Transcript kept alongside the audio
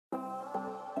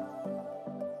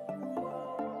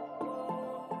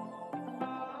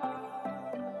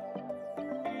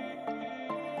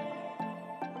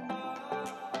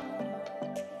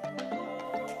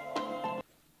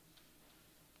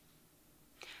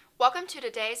Welcome to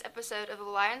today's episode of the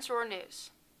Lions Roar News.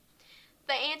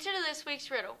 The answer to this week's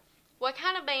riddle: what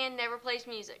kind of band never plays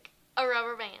music? A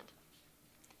rubber band.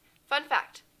 Fun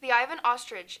fact, the eye of an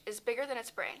ostrich is bigger than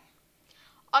its brain.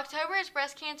 October is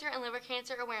Breast Cancer and Liver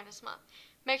Cancer Awareness Month.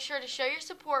 Make sure to show your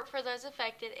support for those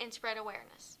affected and spread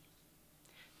awareness.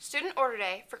 Student Order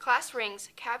Day for class rings,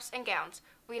 caps, and gowns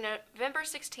will be November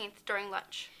 16th during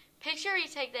lunch. Picture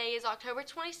Retake Day is October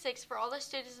 26th for all the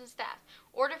students and staff.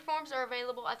 Order forms are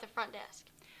available at the front desk.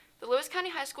 The Lewis County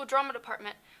High School Drama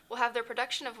Department will have their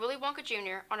production of Willy Wonka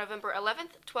Jr. on November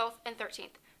 11th, 12th, and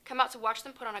 13th. Come out to watch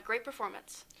them put on a great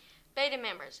performance. Beta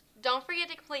members, don't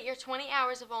forget to complete your 20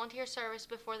 hours of volunteer service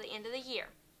before the end of the year.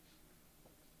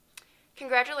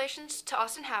 Congratulations to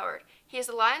Austin Howard. He is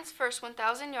the Lions' first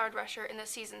 1,000-yard rusher in the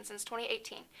season since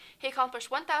 2018. He accomplished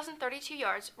 1,032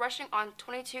 yards, rushing on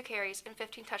 22 carries and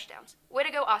 15 touchdowns. Way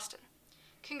to go, Austin.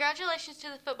 Congratulations to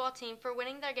the football team for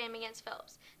winning their game against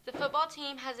Phillips. The football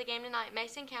team has a game tonight,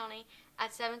 Mason County,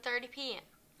 at 7:30 p.m.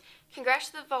 Congrats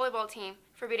to the volleyball team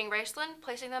for beating Raceland,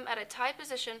 placing them at a tied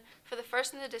position for the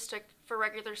first in the district for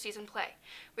regular season play.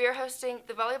 We are hosting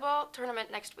the volleyball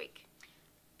tournament next week.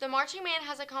 The marching band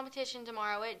has a competition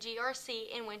tomorrow at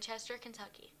GRC in Winchester,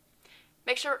 Kentucky.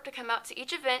 Make sure to come out to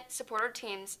each event, support our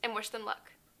teams, and wish them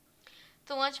luck.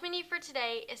 The lunch menu for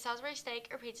today is Salisbury steak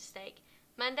or pizza steak.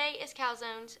 Monday is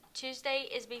calzones. Tuesday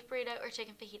is beef burrito or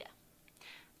chicken fajita.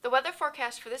 The weather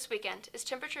forecast for this weekend is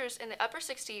temperatures in the upper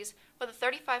 60s with a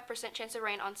 35% chance of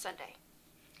rain on Sunday.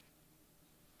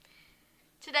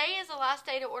 Today is the last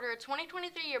day to order a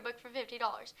 2023 yearbook for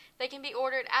 $50. They can be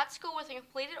ordered at school with a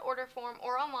completed order form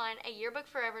or online at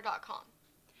yearbookforever.com.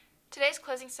 Today's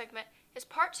closing segment is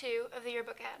part 2 of the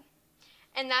yearbook ad.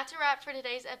 And that's a wrap for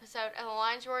today's episode of the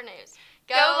Lions Roar News.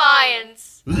 Go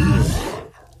Lions!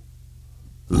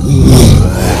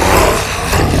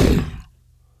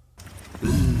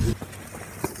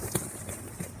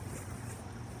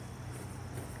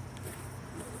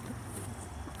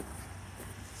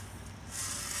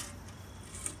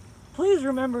 Please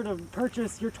remember to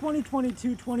purchase your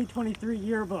 2022-2023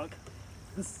 yearbook.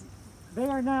 They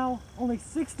are now only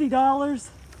 $60.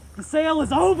 The sale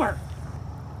is over!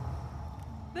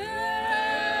 Boo!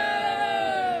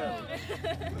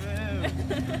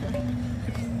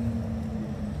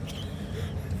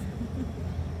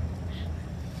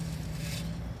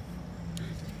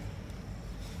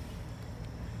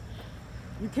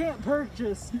 You can't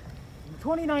purchase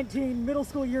 2019 middle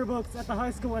school yearbooks at the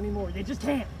high school anymore. You just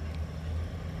can't.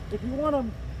 If you want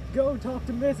them, go talk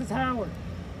to Mrs. Howard.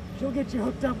 She'll get you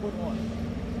hooked up with one.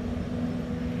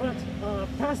 But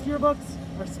past yearbooks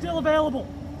are still available,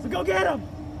 so go get them!